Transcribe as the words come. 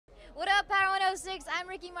106. I'm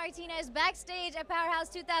Rikki Martinez, backstage at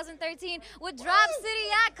PowerHouse 2013 with Drop City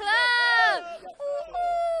Yacht Club.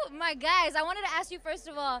 Ooh, my guys, I wanted to ask you first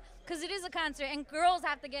of all, because it is a concert and girls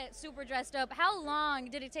have to get super dressed up. How long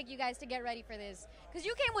did it take you guys to get ready for this? Because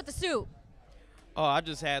you came with the suit. Oh, I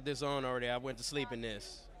just had this on already. I went to sleep in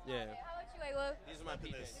this. Yeah. Okay, how about you, Ayla? These are my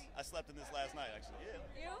PJs. I slept in this last night, actually.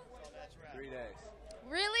 Yeah. You? 3 days.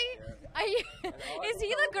 Really? Are you? Is he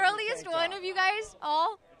the girliest one of you guys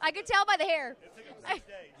all? I could tell by the hair.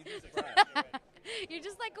 You're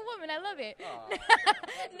just like a woman. I love it.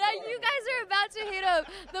 Now you guys are about to hit up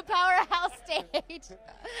the PowerHouse stage.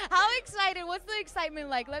 How excited? What's the excitement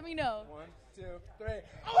like? Let me know. 1, 2, 3.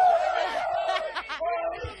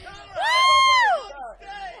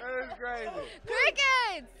 That is crazy.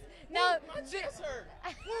 Crickets! Now,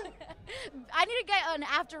 I need to get an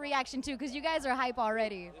after reaction too, because you guys are hype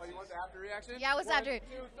already. Oh, you want the after reaction? Yeah, what's 1, after? 2,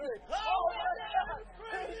 3. Oh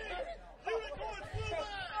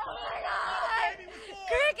my God!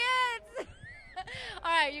 Crickets! All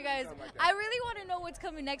right, you guys. I really want to know what's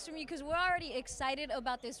coming next from you, because we're already excited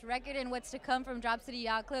about this record and what's to come from Drop City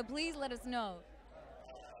Yacht Club. Please let us know.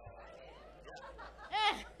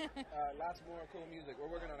 Lots more cool music. We're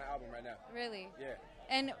working on an album right now. Really? Yeah.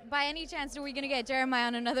 And by any chance, are we going to get Jeremiah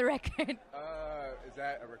on another record? Is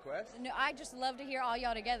that a request? No, I just love to hear all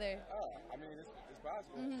y'all together. Oh, I mean, it's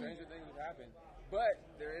possible. Stranger things have happened. But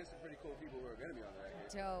there is some pretty cool people who are going to be on the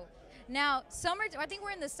record. Dope. Now, summer, I think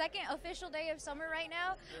we're in the second official day of summer right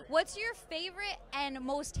now. Sure. What's your favorite and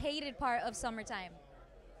most hated part of summertime?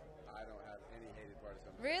 I don't have any hated part of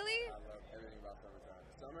summertime. Really? I love everything about summertime.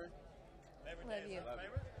 Summer? Favorite Love day you. is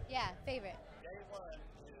favorite? Yeah, favorite. Day 1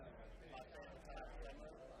 is my favorite time.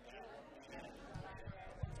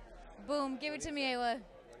 Boom, give it to me, Ayla.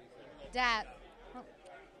 Dad.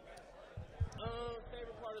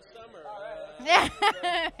 Favorite part of summer? Yeah.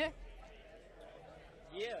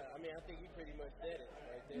 Yeah, I mean, I think you pretty much said it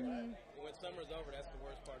right there. When summer's over, that's the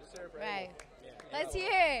worst part of summer. Right. Yeah. Let's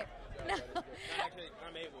hear it. No. Actually,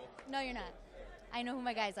 I'm able. No, you're not. I know who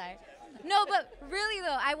my guys are. No, but really,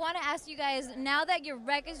 though, I want to ask you guys, now that your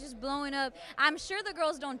rec is just blowing up, I'm sure the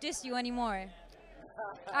girls don't diss you anymore.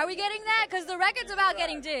 Are we getting that? Because the record's about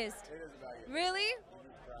getting dissed. It is about you. Really?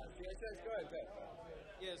 Go ahead.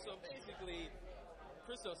 Yeah, so basically,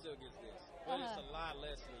 Crystal still gets this, but it's a lot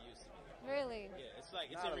less than it used to be. Really? Yeah, it's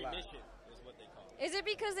like, it's Not in a lot. remission, is what they call it. Is it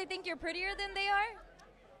because they think you're prettier than they are?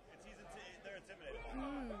 They're intimidated.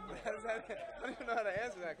 I don't even know how to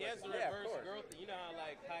answer that He has question. the Yeah, of reverse course. girl thing. You know how,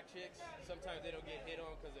 like, hot chicks, sometimes they don't get hit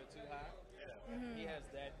on because they're too hot? He has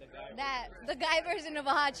that, The guy version of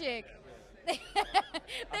a hot chick.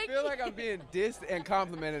 I feel like I'm being dissed and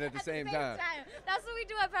complimented at the same time. That's what we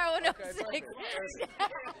do at Power 106. Okay, perfect.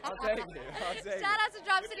 I'll take it. Shout out to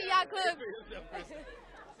Drop City Yacht Club.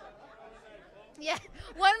 Yeah,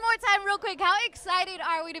 one more time real quick. How excited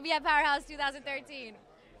are we to be at PowerHouse 2013?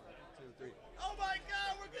 2, 3. Oh my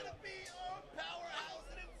God, we're going to be on PowerHouse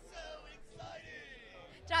and it's so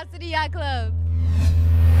exciting. Drop City Yacht Club.